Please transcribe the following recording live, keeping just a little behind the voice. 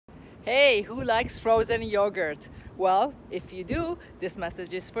Hey, who likes frozen yogurt? Well, if you do, this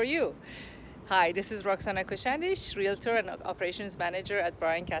message is for you. Hi, this is Roxana Kushandish, Realtor and Operations Manager at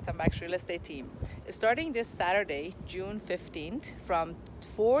Brian Khatambakhsh Real Estate Team. Starting this Saturday, June 15th, from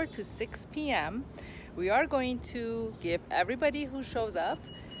 4 to 6 p.m., we are going to give everybody who shows up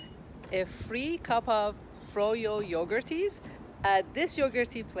a free cup of Froyo Yogurties at this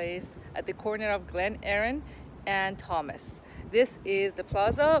Yogurty place at the corner of Glen Erin and Thomas. This is the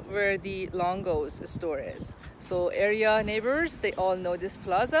plaza where the Longo's store is. So area neighbors, they all know this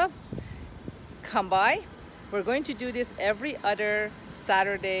plaza. Come by. We're going to do this every other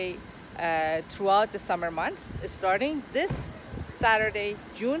Saturday throughout the summer months. Starting this Saturday,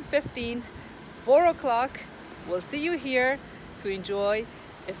 June 15th, 4 o'clock. We'll see you here to enjoy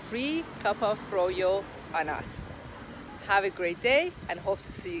a free cup of Froyo on us. Have a great day and hope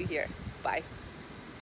to see you here. Bye.